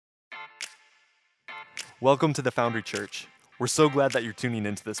Welcome to the Foundry Church. We're so glad that you're tuning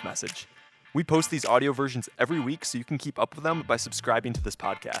into this message. We post these audio versions every week so you can keep up with them by subscribing to this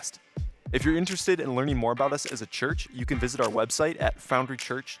podcast. If you're interested in learning more about us as a church, you can visit our website at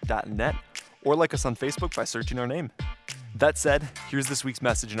foundrychurch.net or like us on Facebook by searching our name. That said, here's this week's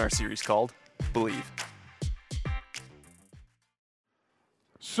message in our series called Believe.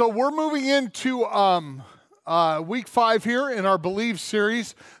 So we're moving into week 5 here in our Believe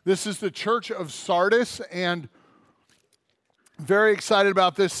series. This is the Church of Sardis, and very excited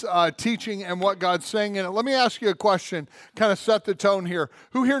about this teaching and what God's saying in it. Let me ask you a question, kind of set the tone here.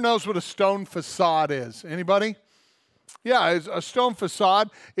 Who here knows what a stone facade is? Anybody? Yeah, a stone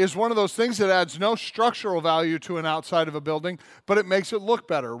facade is one of those things that adds no structural value to an outside of a building, but it makes it look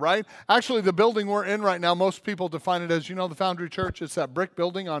better, right? Actually, the building we're in right now, most people define it as, the Foundry Church. It's that brick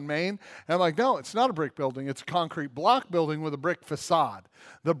building on Main. And I'm like, no, it's not a brick building. It's a concrete block building with a brick facade.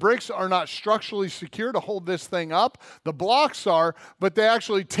 The bricks are not structurally secure to hold this thing up. The blocks are, but they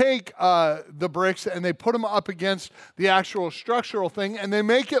actually take the bricks and they put them up against the actual structural thing, and they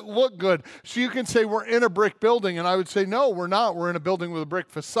make it look good. So you can say we're in a brick building, and I would say, no, we're not. We're in a building with a brick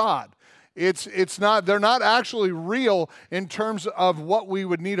facade. It's not, they're not actually real in terms of what we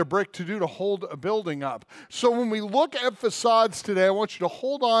would need a brick to do to hold a building up. So when we look at facades today, I want you to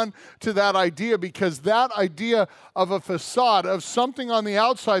hold on to that idea, because that idea of a facade, of something on the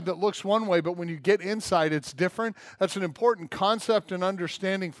outside that looks one way, but when you get inside, it's different. That's an important concept and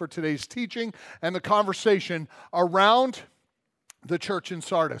understanding for today's teaching and the conversation around the church in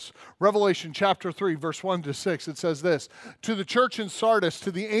Sardis. Revelation chapter 3, verse 1 to 6, it says this: "To the church in Sardis,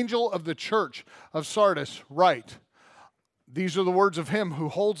 to the angel of the church of Sardis, write, these are the words of him who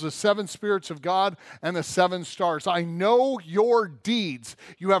holds the 7 spirits of God and the 7 stars. I know your deeds.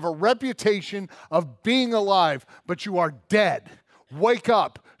 You have a reputation of being alive, but you are dead. Wake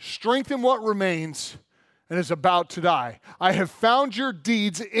up, strengthen what remains and is about to die. I have found your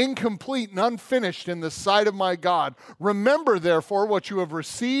deeds incomplete and unfinished in the sight of my God. Remember, therefore, what you have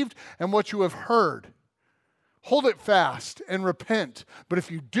received and what you have heard. Hold it fast and repent. But if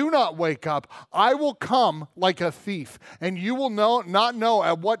you do not wake up, I will come like a thief, and you will not know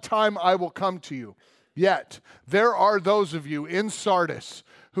at what time I will come to you. Yet there are those of you in Sardis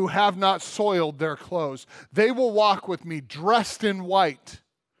who have not soiled their clothes. They will walk with me dressed in white.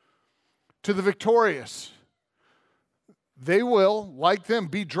 To the victorious, they will, like them,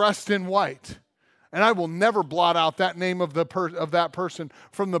 be dressed in white. And I will never blot out that name of that person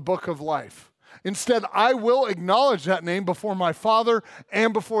from the book of life. Instead, I will acknowledge that name before my Father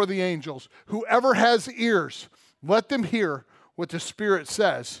and before the angels. Whoever has ears, let them hear what the Spirit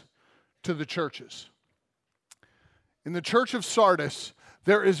says to the churches." In the church of Sardis,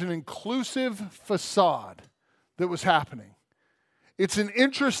 there is an inclusive facade that was happening. It's an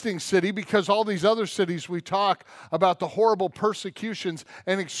interesting city because all these other cities we talk about the horrible persecutions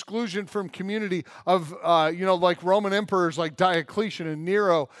and exclusion from community of, like Roman emperors like Diocletian and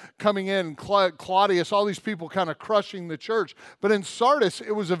Nero coming in, Claudius, all these people kind of crushing the church. But in Sardis,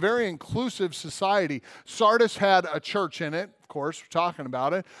 it was a very inclusive society. Sardis had a church in it, of course, we're talking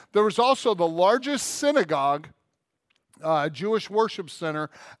about it. There was also the largest synagogue, Jewish worship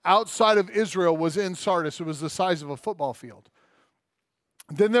center outside of Israel was in Sardis. It was the size of a football field.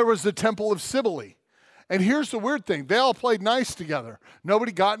 Then there was the Temple of Cybele. And here's the weird thing. They all played nice together.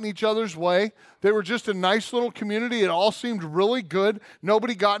 Nobody got in each other's way. They were just a nice little community. It all seemed really good.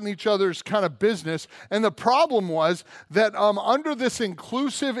 Nobody got in each other's kind of business. And the problem was that under this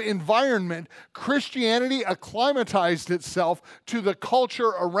inclusive environment, Christianity acclimatized itself to the culture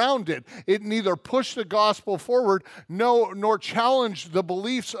around it. It neither pushed the gospel forward nor challenged the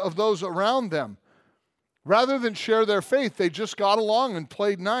beliefs of those around them. Rather than share their faith, they just got along and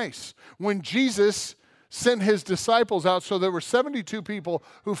played nice. When Jesus sent his disciples out, so there were 72 people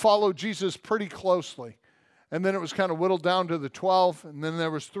who followed Jesus pretty closely. And then it was kind of whittled down to the 12, and then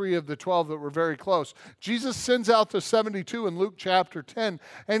there was 3 of the 12 that were very close. Jesus sends out the 72 in Luke chapter 10,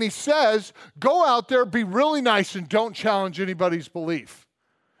 and he says, go out there, be really nice, and don't challenge anybody's belief.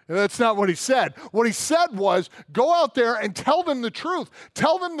 That's not what he said. What he said was, go out there and tell them the truth.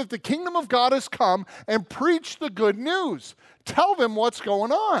 Tell them that the kingdom of God has come, and preach the good news. Tell them what's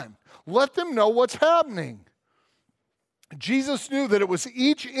going on. Let them know what's happening. Jesus knew that it was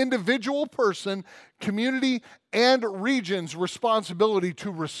each individual person, community, and region's responsibility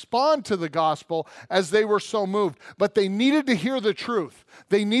to respond to the gospel as they were so moved. But they needed to hear the truth.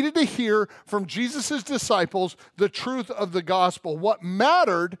 They needed to hear from Jesus' disciples the truth of the gospel. What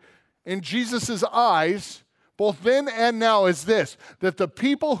mattered in Jesus' eyes both then and now, is this, that the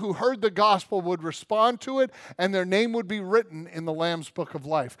people who heard the gospel would respond to it and their name would be written in the Lamb's book of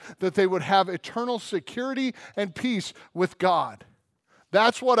life, that they would have eternal security and peace with God.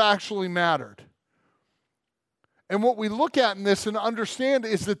 That's what actually mattered. And what we look at in this and understand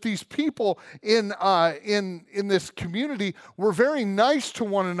is that these people in this community were very nice to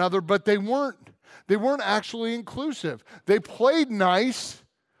one another, but they weren't actually inclusive. They played nice.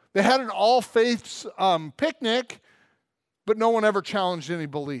 They had an all-faiths picnic, but no one ever challenged any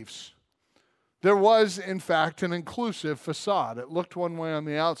beliefs. There was, in fact, an inclusive facade. It looked one way on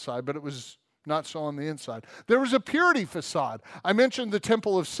the outside, but it was not so on the inside. There was a purity facade. I mentioned the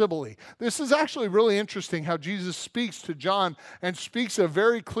Temple of Cybele. This is actually really interesting how Jesus speaks to John and speaks a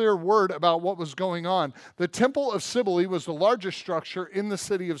very clear word about what was going on. The Temple of Cybele was the largest structure in the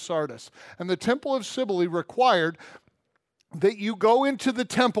city of Sardis. And the Temple of Cybele required that you go into the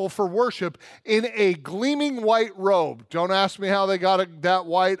temple for worship in a gleaming white robe. Don't ask me how they got it that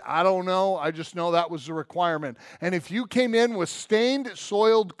white. I don't know. I just know that was the requirement. And if you came in with stained,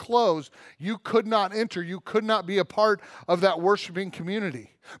 soiled clothes, you could not enter. You could not be a part of that worshiping community.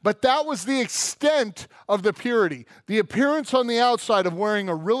 But that was the extent of the purity. The appearance on the outside of wearing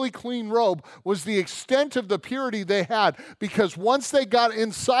a really clean robe was the extent of the purity they had, because once they got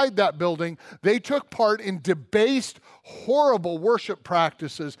inside that building, they took part in debased, horrible worship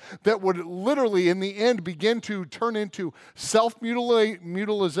practices that would literally, in the end, begin to turn into self-mutilation,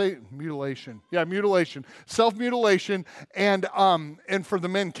 and for the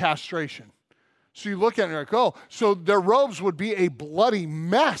men, castration. So you look at it and you're like, oh, so their robes would be a bloody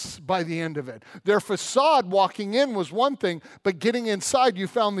mess by the end of it. Their facade walking in was one thing, but getting inside, you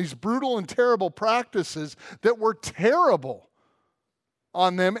found these brutal and terrible practices that were terrible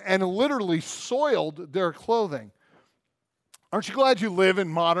on them and literally soiled their clothing. Aren't you glad you live in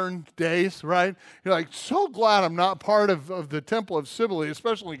modern days, right? You're like, so glad I'm not part of the Temple of Cybele,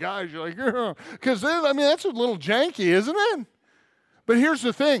 especially guys. You're like, because that's a little janky, isn't it? But here's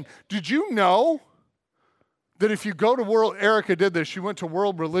the thing. Did you know that if you go to Erica did this, she went to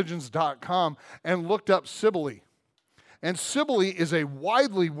worldreligions.com and looked up Cybele. And Cybele is a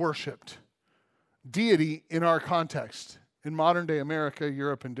widely worshipped deity in our context, in modern day America,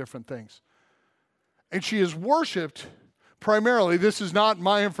 Europe, and different things. And she is worshipped primarily, this is not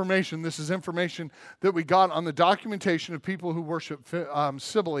my information, this is information that we got on the documentation of people who worship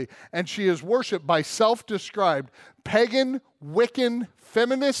Cybele, and she is worshipped by self-described pagan, Wiccan,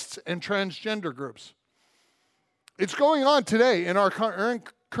 feminists, and transgender groups. It's going on today in our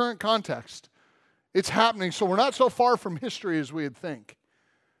current context. It's happening, so we're not so far from history as we would think,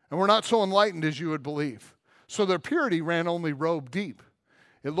 and we're not so enlightened as you would believe. So their purity ran only robe deep.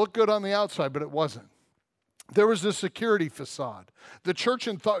 It looked good on the outside, but it wasn't. There was a security facade. The church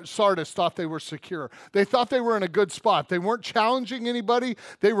in Sardis thought they were secure. They thought they were in a good spot. They weren't challenging anybody.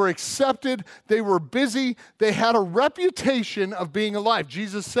 They were accepted. They were busy. They had a reputation of being alive.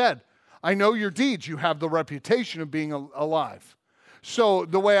 Jesus said, I know your deeds. You have the reputation of being alive. So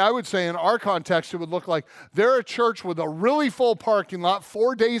the way I would say in our context, it would look like they're a church with a really full parking lot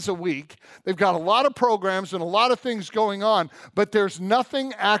 4 days a week. They've got a lot of programs and a lot of things going on, but there's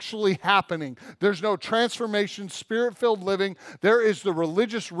nothing actually happening. There's no transformation, spirit-filled living. There is the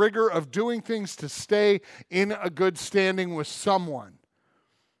religious rigor of doing things to stay in a good standing with someone.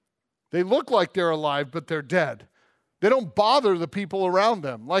 They look like they're alive, but they're dead. They don't bother the people around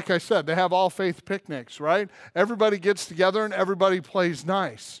them. Like I said, they have all faith picnics, right? Everybody gets together and everybody plays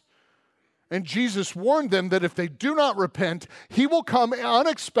nice. And Jesus warned them that if they do not repent, he will come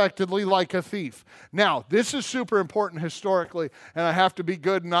unexpectedly like a thief. Now, this is super important historically, and I have to be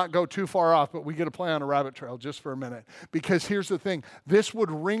good and not go too far off, but we get to play on a rabbit trail just for a minute. Because here's the thing. This would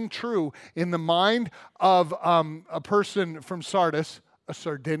ring true in the mind of a person from Sardis, a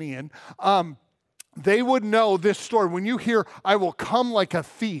Sardinian. They would know this story. When you hear, I will come like a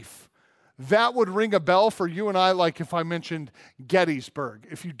thief, that would ring a bell for you and I, like if I mentioned Gettysburg.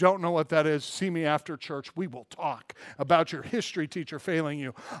 If you don't know what that is, see me after church. We will talk about your history teacher failing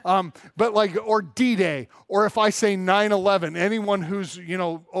you. Or D-Day, or if I say 9/11, anyone who's,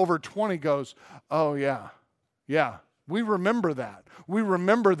 over 20 goes, oh yeah, we remember that. We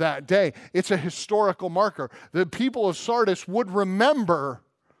remember that day. It's a historical marker. The people of Sardis would remember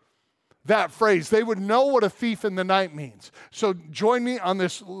that phrase. They would know what a thief in the night means. So join me on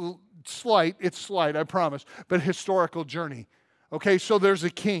this slight, I promise, but historical journey. Okay, so there's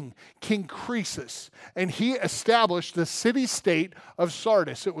a king, King Croesus, and he established the city-state of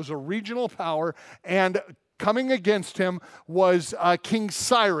Sardis. It was a regional power, and Coming against him was King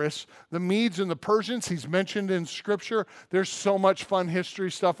Cyrus, the Medes and the Persians. He's mentioned in Scripture. There's so much fun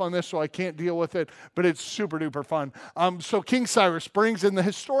history stuff on this, so I can't deal with it, but it's super duper fun. So King Cyrus brings in, the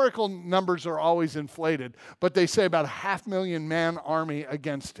historical numbers are always inflated, but they say about a 500,000 man army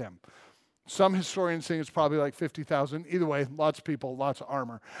against him. Some historians think it's probably like 50,000. Either way, lots of people, lots of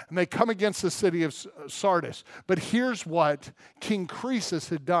armor. And they come against the city of Sardis. But here's what King Croesus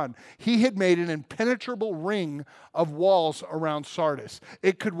had done. He had made an impenetrable ring of walls around Sardis.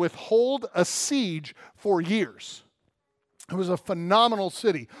 It could withhold a siege for years. It was a phenomenal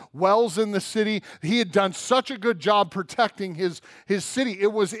city. Wells in the city. He had done such a good job protecting his city.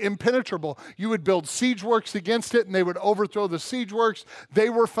 It was impenetrable. You would build siege works against it, and they would overthrow the siege works. They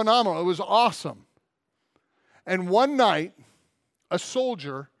were phenomenal. It was awesome. And one night, a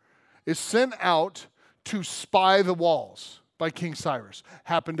soldier is sent out to spy the walls by King Cyrus.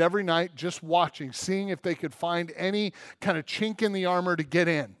 Happened every night, just watching, seeing if they could find any kind of chink in the armor to get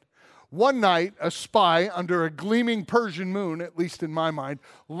in. One night, a spy under a gleaming Persian moon, at least in my mind,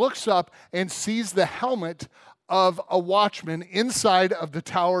 looks up and sees the helmet of a watchman inside of the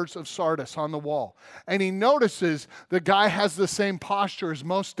towers of Sardis on the wall. And he notices the guy has the same posture as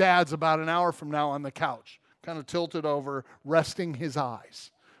most dads about an hour from now on the couch, kind of tilted over, resting his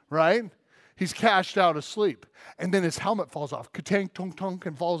eyes, right? He's cashed out asleep. And then his helmet falls off, ka-tank, tonk, tonk,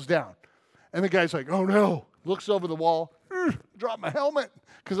 and falls down. And the guy's like, oh no, looks over the wall, drop my helmet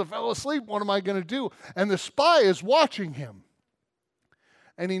because I fell asleep. What am I going to do? And the spy is watching him.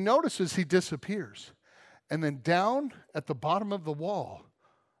 And he notices he disappears. And then down at the bottom of the wall,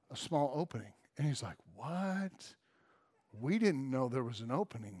 a small opening. And he's like, what? We didn't know there was an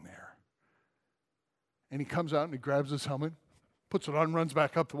opening there. And he comes out and he grabs his helmet, puts it on, runs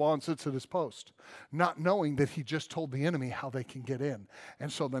back up the wall and sits at his post, not knowing that he just told the enemy how they can get in. And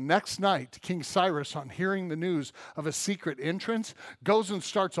so the next night, King Cyrus, on hearing the news of a secret entrance, goes and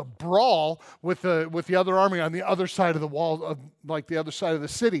starts a brawl with the other army on the other side of the wall, like the other side of the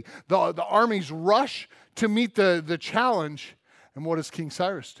city. The armies rush to meet the challenge. And what does King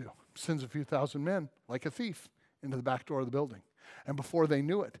Cyrus do? Sends a few thousand men, like a thief, into the back door of the building. And before they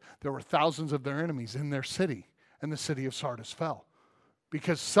knew it, there were thousands of their enemies in their city. And the city of Sardis fell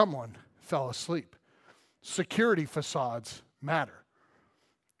because someone fell asleep. Security facades matter.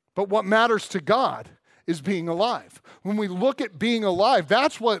 But what matters to God is being alive. When we look at being alive,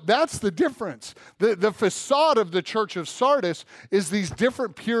 that's the difference. The facade of the church of Sardis is these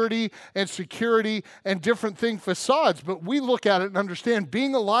different purity and security and different thing facades. But we look at it and understand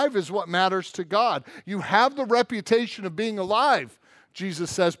being alive is what matters to God. You have the reputation of being alive,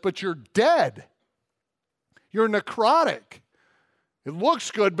 Jesus says, but you're dead. You're necrotic. It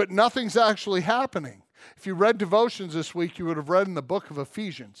looks good, but nothing's actually happening. If you read devotions this week, you would have read in the book of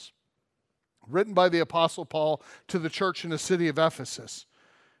Ephesians, written by the Apostle Paul to the church in the city of Ephesus.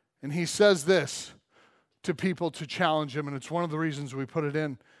 And he says this to people to challenge him, and it's one of the reasons we put it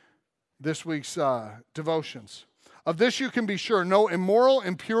in this week's devotions. Of this you can be sure, no immoral,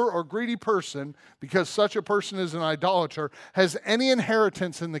 impure, or greedy person, because such a person is an idolater, has any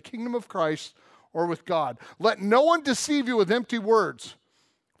inheritance in the kingdom of Christ or with God. Let no one deceive you with empty words,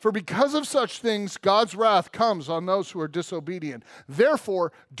 for because of such things, God's wrath comes on those who are disobedient.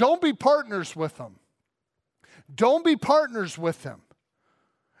 Therefore, don't be partners with them. Don't be partners with them.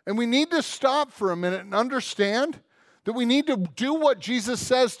 And we need to stop for a minute and understand that we need to do what Jesus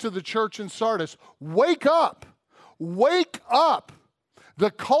says to the church in Sardis. Wake up. Wake up. The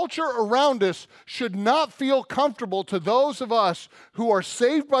culture around us should not feel comfortable to those of us who are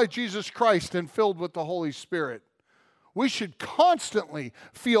saved by Jesus Christ and filled with the Holy Spirit. We should constantly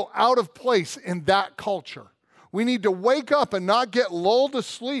feel out of place in that culture. We need to wake up and not get lulled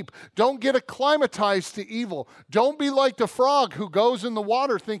asleep. Don't get acclimatized to evil. Don't be like the frog who goes in the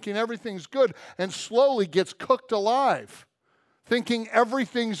water thinking everything's good and slowly gets cooked alive, thinking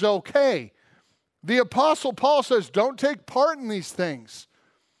everything's okay. The Apostle Paul says, don't take part in these things.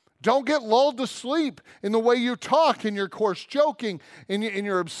 Don't get lulled to sleep in the way you talk, in your coarse joking, in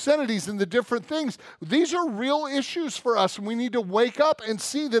your obscenities, and the different things. These are real issues for us, and we need to wake up and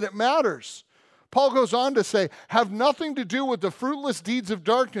see that it matters. Paul goes on to say, have nothing to do with the fruitless deeds of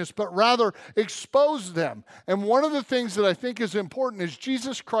darkness, but rather expose them. And one of the things that I think is important is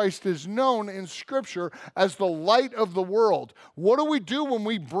Jesus Christ is known in Scripture as the light of the world. What do we do when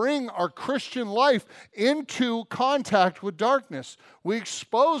we bring our Christian life into contact with darkness? We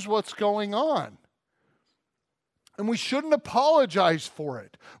expose what's going on. And we shouldn't apologize for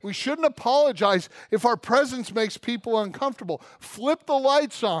it. We shouldn't apologize if our presence makes people uncomfortable. Flip the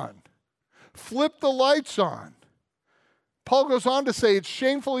lights on. Flip the lights on. Paul goes on to say it's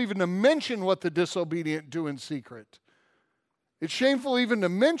shameful even to mention what the disobedient do in secret. It's shameful even to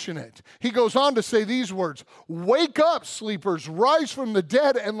mention it. He goes on to say these words, "Wake up, sleepers, rise from the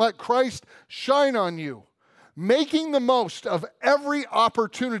dead and let Christ shine on you, making the most of every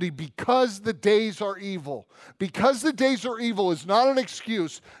opportunity because the days are evil." Because the days are evil is not an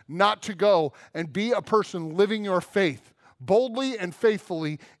excuse not to go and be a person living your faith boldly and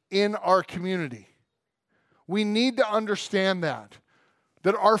faithfully in our community. We need to understand that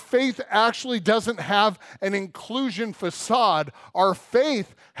our faith actually doesn't have an inclusion facade. Our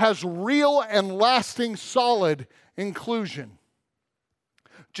faith has real and lasting solid inclusion.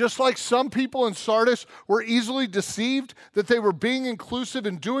 Just like some people in Sardis were easily deceived that they were being inclusive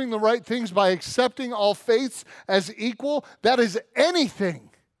and doing the right things by accepting all faiths as equal, that is anything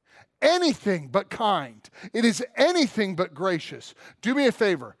but kind. It is anything but gracious. Do me a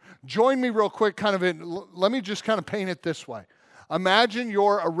favor. Join me real quick, let me just kind of paint it this way. Imagine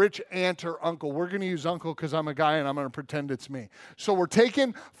you're a rich aunt or uncle. We're going to use uncle because I'm a guy and I'm going to pretend it's me. So we're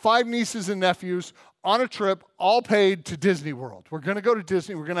taking 5 nieces and nephews on a trip, all paid, to Disney World. We're going to go to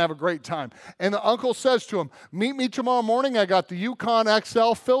Disney. We're going to have a great time. And the uncle says to him, "Meet me tomorrow morning. I got the Yukon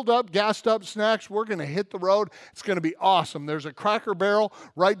XL filled up, gassed up snacks. We're going to hit the road. It's going to be awesome. There's a Cracker Barrel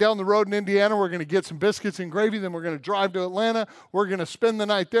right down the road in Indiana. We're going to get some biscuits and gravy. Then we're going to drive to Atlanta. We're going to spend the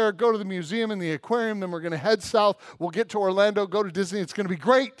night there, go to the museum and the aquarium. Then we're going to head south. We'll get to Orlando, go to Disney. It's going to be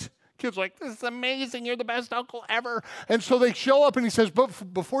great." Kid's like, "This is amazing. You're the best uncle ever." And so they show up and he says,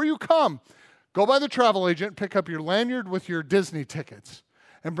 "But before you come, go by the travel agent, pick up your lanyard with your Disney tickets,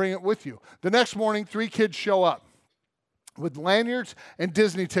 and bring it with you." The next morning, 3 kids show up with lanyards and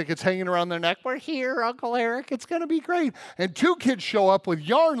Disney tickets hanging around their neck. "We're here, Uncle Eric. It's going to be great." And 2 kids show up with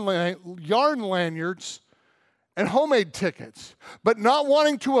yarn lanyards and homemade tickets. But not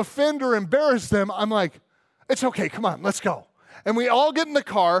wanting to offend or embarrass them, I'm like, "It's okay. Come on, let's go." And we all get in the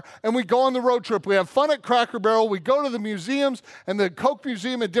car and we go on the road trip. We have fun at Cracker Barrel. We go to the museums and the Coke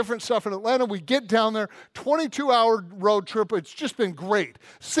Museum and different stuff in Atlanta. We get down there, 22-hour road trip. It's just been great.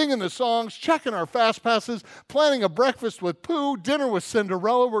 Singing the songs, checking our fast passes, planning a breakfast with Pooh, dinner with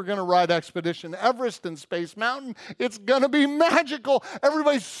Cinderella. We're going to ride Expedition Everest and Space Mountain. It's going to be magical.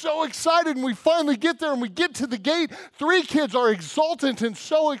 Everybody's so excited, and we finally get there and we get to the gate. 3 kids are exultant and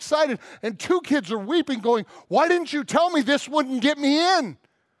so excited, and 2 kids are weeping, going, "Why didn't you tell me this wouldn't get me in?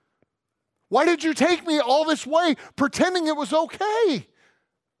 Why did you take me all this way pretending it was okay?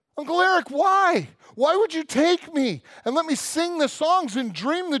 Uncle Eric, why? Why would you take me and let me sing the songs and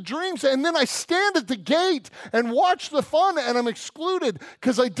dream the dreams, and then I stand at the gate and watch the fun and I'm excluded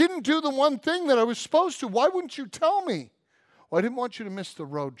because I didn't do the one thing that I was supposed to? Why wouldn't you tell me?" "Well, I didn't want you to miss the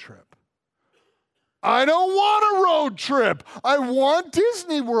road trip." "I don't want a road trip. I want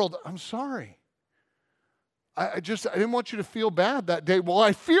Disney World." "I'm sorry. I didn't want you to feel bad that day." "Well,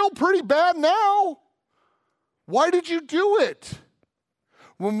 I feel pretty bad now. Why did you do it?"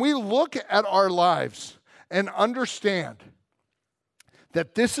 When we look at our lives and understand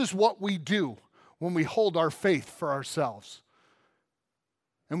that this is what we do when we hold our faith for ourselves,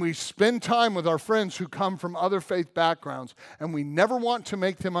 and we spend time with our friends who come from other faith backgrounds, and we never want to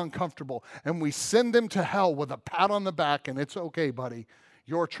make them uncomfortable, and we send them to hell with a pat on the back and, "It's okay, buddy.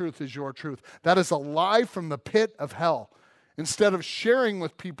 Your truth is your truth." That is a lie from the pit of hell. Instead of sharing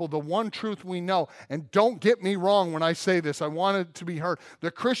with people the one truth we know, and don't get me wrong when I say this, I want it to be heard. The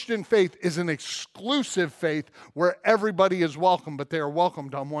Christian faith is an exclusive faith where everybody is welcome, but they are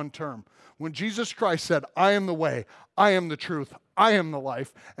welcomed on one term. When Jesus Christ said, "I am the way, I am the truth, I am the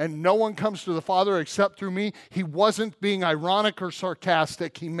life, and no one comes to the Father except through me," he wasn't being ironic or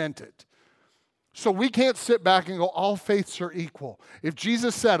sarcastic, he meant it. So we can't sit back and go, all faiths are equal. If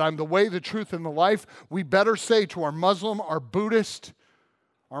Jesus said, "I'm the way, the truth, and the life," we better say to our Muslim, our Buddhist,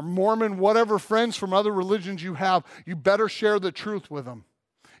 our Mormon, whatever friends from other religions you have, you better share the truth with them.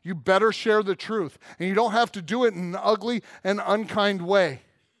 You better share the truth. And you don't have to do it in an ugly and unkind way.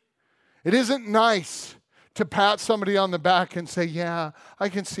 It isn't nice to pat somebody on the back and say, "Yeah, I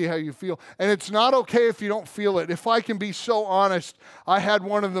can see how you feel." And it's not okay if you don't feel it. If I can be so honest, I had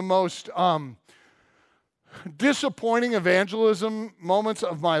one of the most disappointing evangelism moments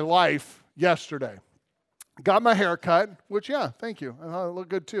of my life yesterday. Got my hair cut, which, yeah, thank you. I thought it looked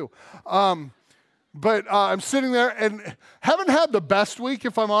good too. But I'm sitting there and haven't had the best week,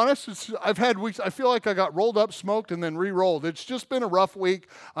 if I'm honest. I've had weeks, I feel like I got rolled up, smoked, and then re-rolled. It's just been a rough week.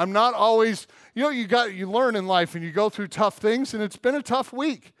 I'm not always, you learn in life and you go through tough things, and it's been a tough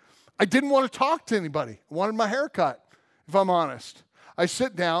week. I didn't want to talk to anybody. I wanted my hair cut, if I'm honest. I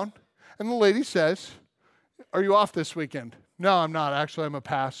sit down and the lady says, "Are you off this weekend?" "No, I'm not. Actually, I'm a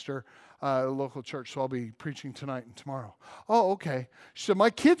pastor. a local church, so I'll be preaching tonight and tomorrow. Oh, okay. She said, my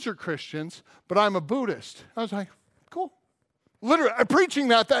kids are Christians, but I'm a Buddhist. I was like, cool. Literally, I'm preaching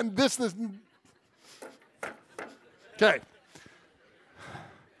that, this. Okay.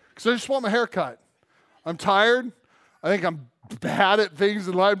 Because I just want my hair cut. I'm tired. I think I'm bad at things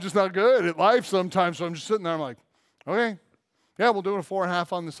in life. I'm just not good at life sometimes. So I'm just sitting there. I'm like, okay. Yeah, we'll do a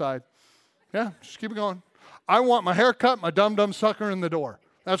 4.5 on the side. Yeah, just keep it going. I want my hair cut, my dum-dum sucker in the door.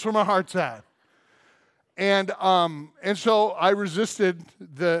 That's where my heart's at. And so I resisted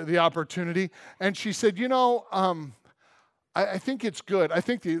the opportunity. And she said, I think it's good. I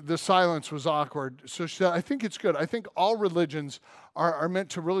think the silence was awkward. So she said, I think it's good. I think all religions are meant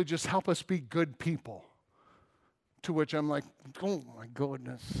to really just help us be good people. To which I'm like, oh my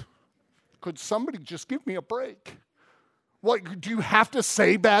goodness. Could somebody just give me a break? What, do you have to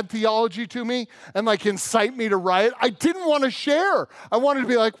say bad theology to me and like incite me to riot? I didn't want to share. I wanted to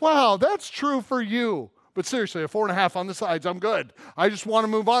be like, wow, that's true for you. But seriously, a 4.5 on the sides, I'm good. I just want to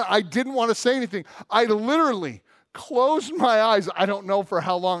move on. I didn't want to say anything. I literally closed my eyes. I don't know for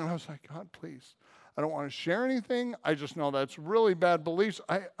how long. And I was like, God, please. I don't want to share anything. I just know that's really bad beliefs.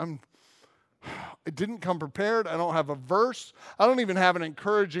 I didn't come prepared. I don't have a verse. I don't even have an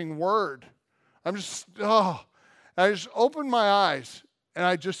encouraging word. I just opened my eyes,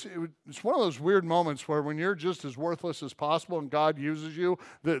 and it's one of those weird moments where when you're just as worthless as possible and God uses you,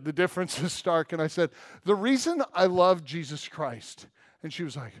 the difference is stark. And I said, the reason I love Jesus Christ, and she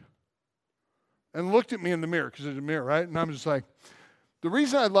was like, and looked at me in the mirror, because there's a mirror, right? And I'm just like, the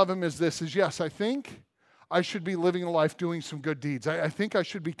reason I love him is this, is yes, I think I should be living a life doing some good deeds. I think I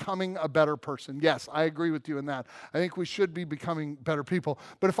should be becoming a better person. Yes, I agree with you in that. I think we should be becoming better people.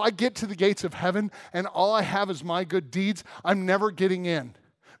 But if I get to the gates of heaven and all I have is my good deeds, I'm never getting in.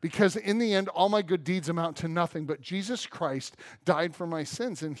 Because in the end, all my good deeds amount to nothing. But Jesus Christ died for my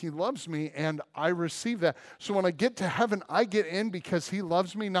sins, and he loves me, and I receive that. So when I get to heaven, I get in because he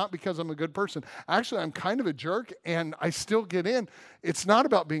loves me, not because I'm a good person. Actually, I'm kind of a jerk, and I still get in. It's not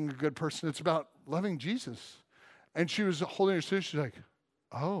about being a good person. It's about loving Jesus. And she was holding her sister. She's like,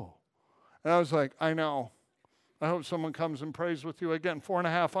 oh. And I was like, I know. I hope someone comes and prays with you again.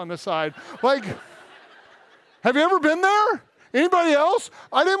 4.5 on the side. Like, have you ever been there? Anybody else?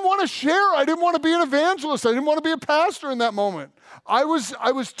 I didn't want to share. I didn't want to be an evangelist. I didn't want to be a pastor in that moment. I was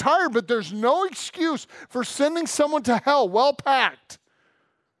tired, but there's no excuse for sending someone to hell well-packed,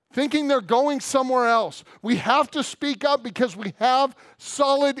 thinking they're going somewhere else. We have to speak up because we have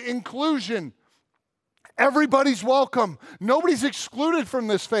solid inclusion. Everybody's welcome. Nobody's excluded from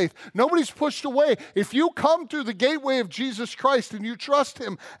this faith. Nobody's pushed away. If you come through the gateway of Jesus Christ and you trust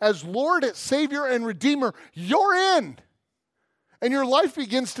him as Lord, Savior, and Redeemer, you're in. And your life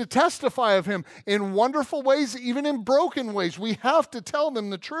begins to testify of him in wonderful ways, even in broken ways. We have to tell them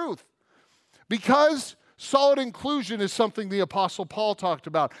the truth. Because solid inclusion is something the Apostle Paul talked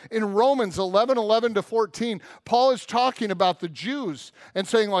about. In Romans 11:11-14, Paul is talking about the Jews and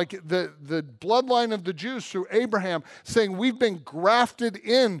saying like the bloodline of the Jews through Abraham, saying we've been grafted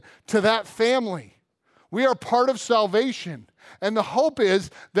in to that family. We are part of salvation. And the hope is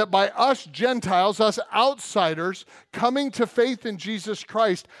that by us Gentiles, us outsiders, coming to faith in Jesus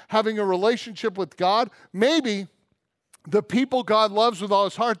Christ, having a relationship with God, maybe the people God loves with all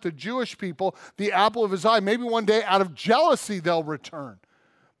his heart, the Jewish people, the apple of his eye, maybe one day out of jealousy they'll return.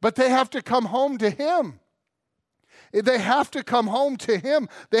 But they have to come home to him. They have to come home to him.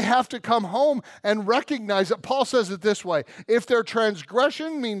 They have to come home and recognize it. Paul says it this way: if their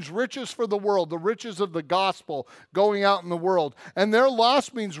transgression means riches for the world, the riches of the gospel going out in the world, and their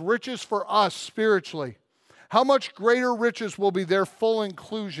loss means riches for us spiritually, how much greater riches will be their full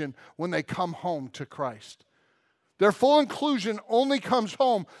inclusion when they come home to Christ? Their full inclusion only comes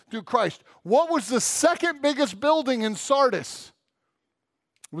home through Christ. What was the second biggest building in Sardis?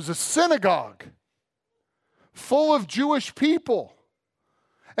 It was a synagogue full of Jewish people.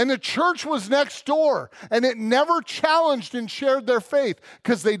 And the church was next door, and it never challenged and shared their faith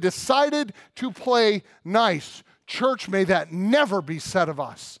because they decided to play nice. Church, may that never be said of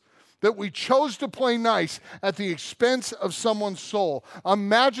us, that we chose to play nice at the expense of someone's soul.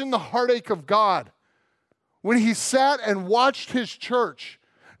 Imagine the heartache of God when he sat and watched his church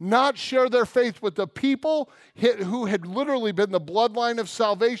not share their faith with the people who had literally been the bloodline of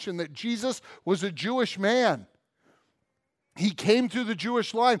salvation, that Jesus was a Jewish man. He came through the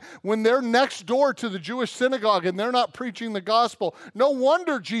Jewish line. When they're next door to the Jewish synagogue and they're not preaching the gospel, no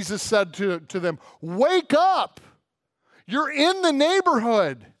wonder Jesus said to them, wake up. You're in the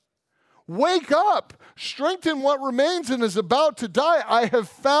neighborhood. Wake up, strengthen what remains and is about to die. I have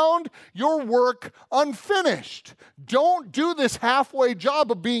found your work unfinished. Don't do this halfway job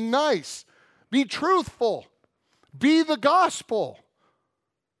of being nice. Be truthful. Be the gospel.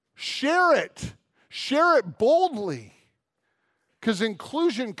 Share it. Share it boldly. Because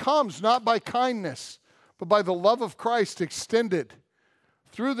inclusion comes not by kindness, but by the love of Christ extended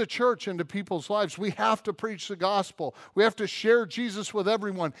through the church into people's lives. We have to preach the gospel. We have to share Jesus with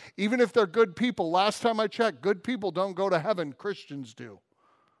everyone, even if they're good people. Last time I checked, good people don't go to heaven. Christians do.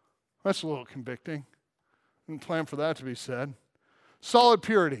 That's a little convicting. Didn't plan for that to be said. Solid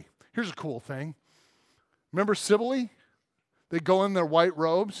purity. Here's a cool thing. Remember Sibylle? They go in their white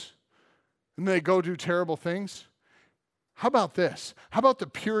robes and they go do terrible things. How about this? How about the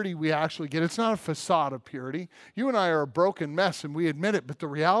purity we actually get? It's not a facade of purity. You and I are a broken mess, and we admit it, but the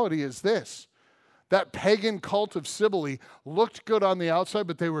reality is this. That pagan cult of Sibylle looked good on the outside,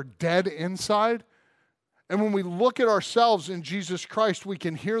 but they were dead inside. And when we look at ourselves in Jesus Christ, we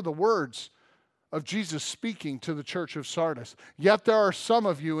can hear the words of Jesus speaking to the church of Sardis. Yet there are some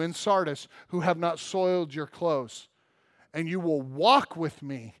of you in Sardis who have not soiled your clothes, and you will walk with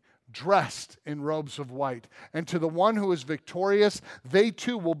me dressed in robes of white. And to the one who is victorious, they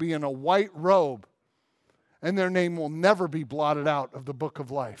too will be in a white robe, and their name will never be blotted out of the book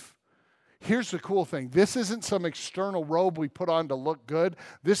of life. Here's the cool thing. This isn't some external robe we put on to look good.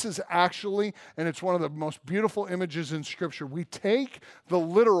 This is actually, and it's one of the most beautiful images in Scripture, we take the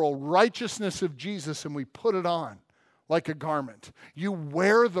literal righteousness of Jesus and we put it on like a garment. You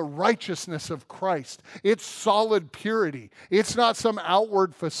wear the righteousness of Christ. It's solid purity. It's not some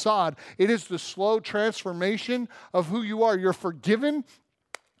outward facade. It is the slow transformation of who you are. You're forgiven,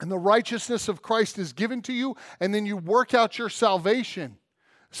 and the righteousness of Christ is given to you, and then you work out your salvation.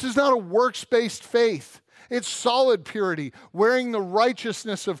 This is not a works-based faith. It's solid purity, wearing the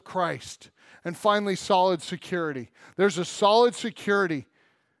righteousness of Christ. And finally, solid security. There's a solid security.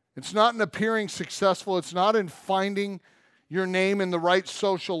 It's not in appearing successful. It's not in finding your name in the right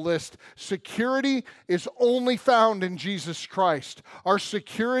social list. Security is only found in Jesus Christ. Our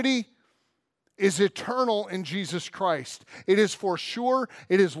security is eternal in Jesus Christ. It is for sure.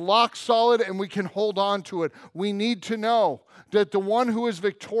 It is lock solid, and we can hold on to it. We need to know that the one who is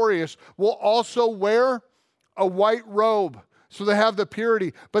victorious will also wear a white robe. So they have the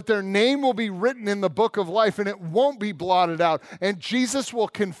purity, but their name will be written in the book of life, and it won't be blotted out. And Jesus will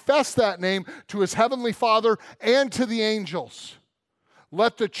confess that name to his heavenly Father and to the angels.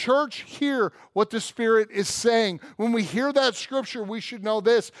 Let the church hear what the Spirit is saying. When we hear that scripture, we should know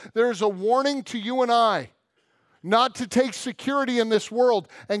this. There is a warning to you and I not to take security in this world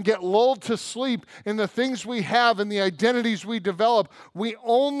and get lulled to sleep in the things we have and the identities we develop. We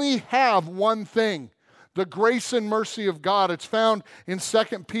only have one thing. The grace and mercy of God. It's found in 2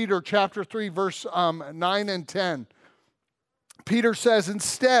 Peter chapter 3, verse 9 and 10. Peter says,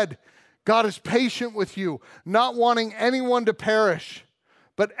 instead, God is patient with you, not wanting anyone to perish,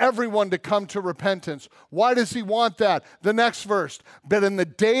 but everyone to come to repentance. Why does he want that? The next verse, but in the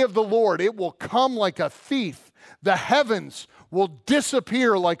day of the Lord, it will come like a thief. The heavens will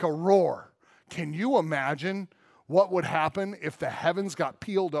disappear like a roar. Can you imagine what would happen if the heavens got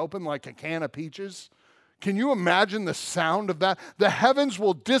peeled open like a can of peaches? Can you imagine the sound of that? The heavens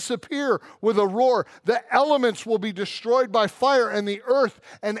will disappear with a roar. The elements will be destroyed by fire, and the earth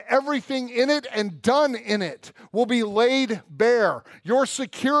and everything in it and done in it will be laid bare. Your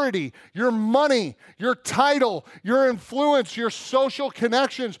security, your money, your title, your influence, your social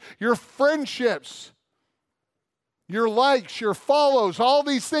connections, your friendships, your likes, your follows, all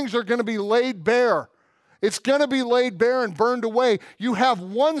these things are going to be laid bare. It's going to be laid bare and burned away. You have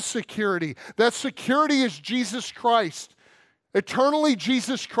one security. That security is Jesus Christ. Eternally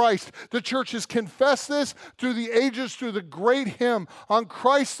Jesus Christ. The church has confessed this through the ages, through the great hymn, on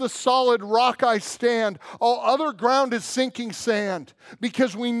Christ the solid rock I stand. All other ground is sinking sand.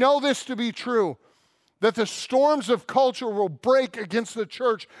 Because we know this to be true, that the storms of culture will break against the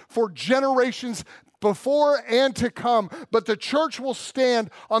church for generations before and to come, but the church will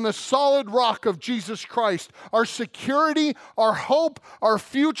stand on the solid rock of Jesus Christ. Our security, our hope, our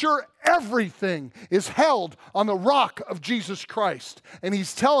future, everything is held on the rock of Jesus Christ. And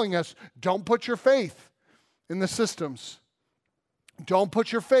he's telling us, don't put your faith in the systems. Don't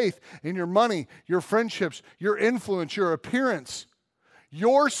put your faith in your money, your friendships, your influence, your appearance.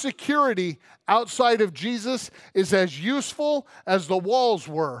 Your security outside of Jesus is as useful as the walls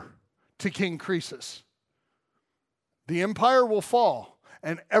were to King Croesus. The empire will fall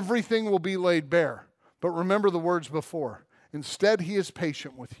and everything will be laid bare. But remember the words before. Instead, he is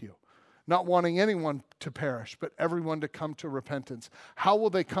patient with you, not wanting anyone to perish, but everyone to come to repentance. How will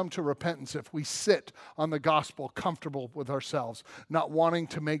they come to repentance if we sit on the gospel comfortable with ourselves, not wanting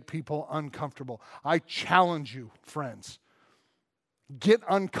to make people uncomfortable? I challenge you, friends. Get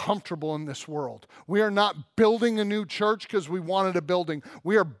uncomfortable in this world. We are not building a new church because we wanted a building.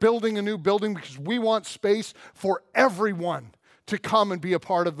 We are building a new building because we want space for everyone to come and be a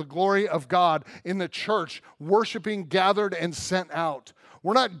part of the glory of God in the church, worshiping, gathered, and sent out.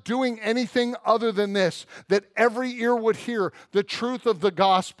 We're not doing anything other than this, that every ear would hear the truth of the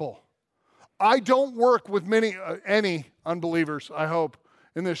gospel. I don't work with any unbelievers, I hope,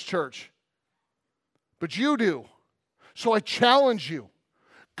 in this church. But you do. So I challenge you.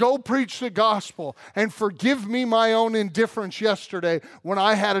 Go preach the gospel and forgive me my own indifference yesterday when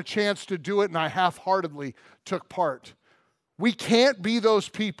I had a chance to do it and I half-heartedly took part. We can't be those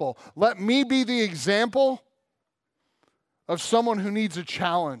people. Let me be the example of someone who needs a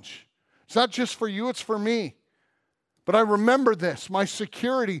challenge. It's not just for you, it's for me. But I remember this, my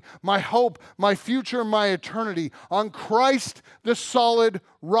security, my hope, my future, my eternity. On Christ, the solid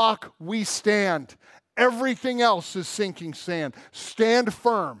rock, we stand. Everything else is sinking sand. Stand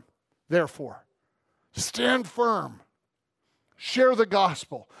firm, therefore. Stand firm. Share the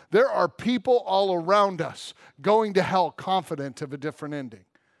gospel. There are people all around us going to hell confident of a different ending.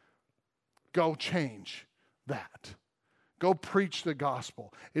 Go change that. Go preach the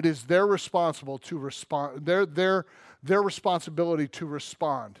gospel. It is their responsibility to respond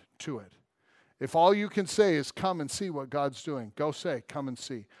to it. If all you can say is come and see what God's doing, go say, come and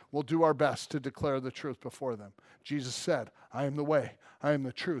see. We'll do our best to declare the truth before them. Jesus said, I am the way, I am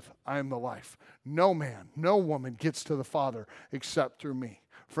the truth, I am the life. No man, no woman gets to the Father except through me.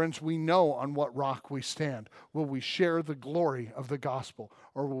 Friends, we know on what rock we stand. Will we share the glory of the gospel,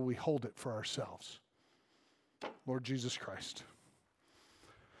 or will we hold it for ourselves? Lord Jesus Christ,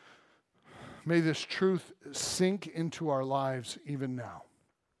 may this truth sink into our lives even now.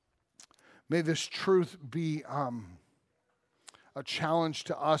 May this truth be a challenge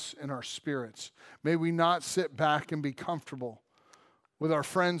to us in our spirits. May we not sit back and be comfortable with our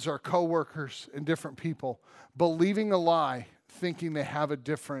friends, our coworkers, and different people, believing a lie, thinking they have a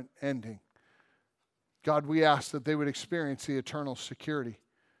different ending. God, we ask that they would experience the eternal security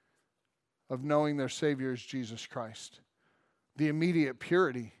of knowing their Savior is Jesus Christ, the immediate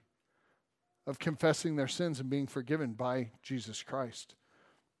purity of confessing their sins and being forgiven by Jesus Christ.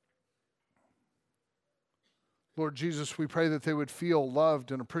 Lord Jesus, we pray that they would feel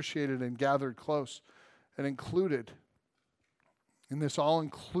loved and appreciated and gathered close and included in this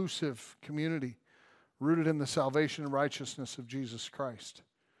all-inclusive community rooted in the salvation and righteousness of Jesus Christ.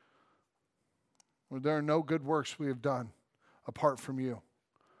 Lord, there are no good works we have done apart from you.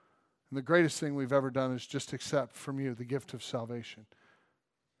 And the greatest thing we've ever done is just accept from you the gift of salvation.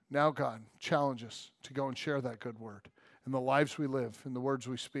 Now, God, challenge us to go and share that good word in the lives we live, in the words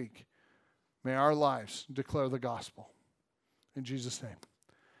we speak. May our lives declare the gospel. In Jesus' name,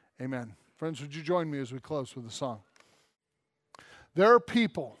 amen. Friends, would you join me as we close with a song? There are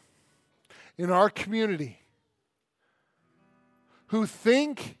people in our community who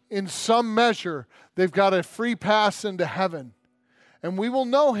think in some measure they've got a free pass into heaven. And we will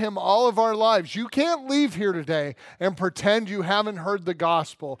know him all of our lives. You can't leave here today and pretend you haven't heard the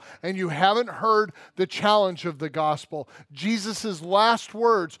gospel and you haven't heard the challenge of the gospel. Jesus' last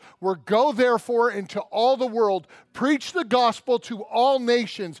words were, go therefore into all the world, preach the gospel to all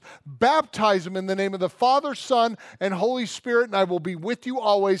nations, baptize them in the name of the Father, Son, and Holy Spirit, and I will be with you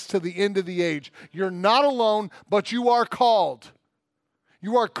always to the end of the age. You're not alone, but you are called.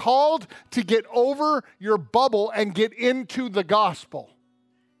 You are called to get over your bubble and get into the gospel.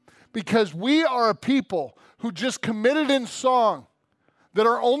 Because we are a people who just committed in song that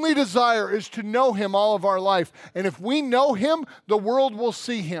our only desire is to know him all of our life. And if we know him, the world will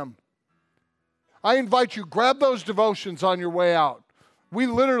see him. I invite you, grab those devotions on your way out. We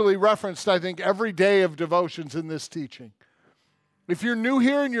literally referenced, I think, every day of devotions in this teaching. If you're new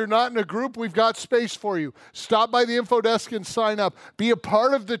here and you're not in a group, we've got space for you. Stop by the info desk and sign up. Be a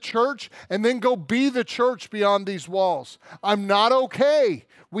part of the church and then go be the church beyond these walls. I'm not okay.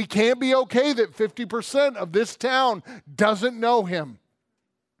 We can't be okay that 50% of this town doesn't know him.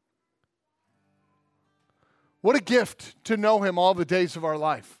 What a gift to know him all the days of our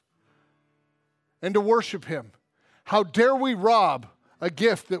life and to worship him. How dare we rob a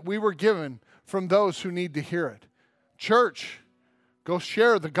gift that we were given from those who need to hear it? Church, go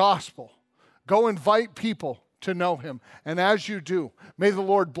share the gospel. Go invite people to know him. And as you do, may the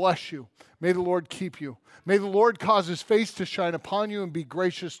Lord bless you. May the Lord keep you. May the Lord cause his face to shine upon you and be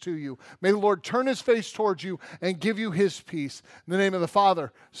gracious to you. May the Lord turn his face towards you and give you his peace. In the name of the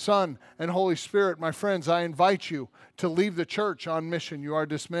Father, Son, and Holy Spirit, my friends, I invite you to leave the church on mission. You are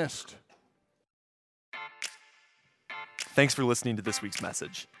dismissed. Thanks for listening to this week's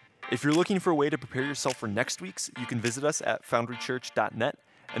message. If you're looking for a way to prepare yourself for next week's, you can visit us at foundrychurch.net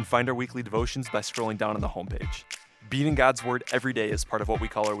and find our weekly devotions by scrolling down on the homepage. Being in God's Word every day is part of what we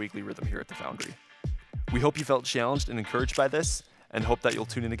call our weekly rhythm here at the Foundry. We hope you felt challenged and encouraged by this, and hope that you'll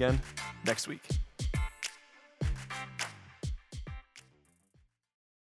tune in again next week.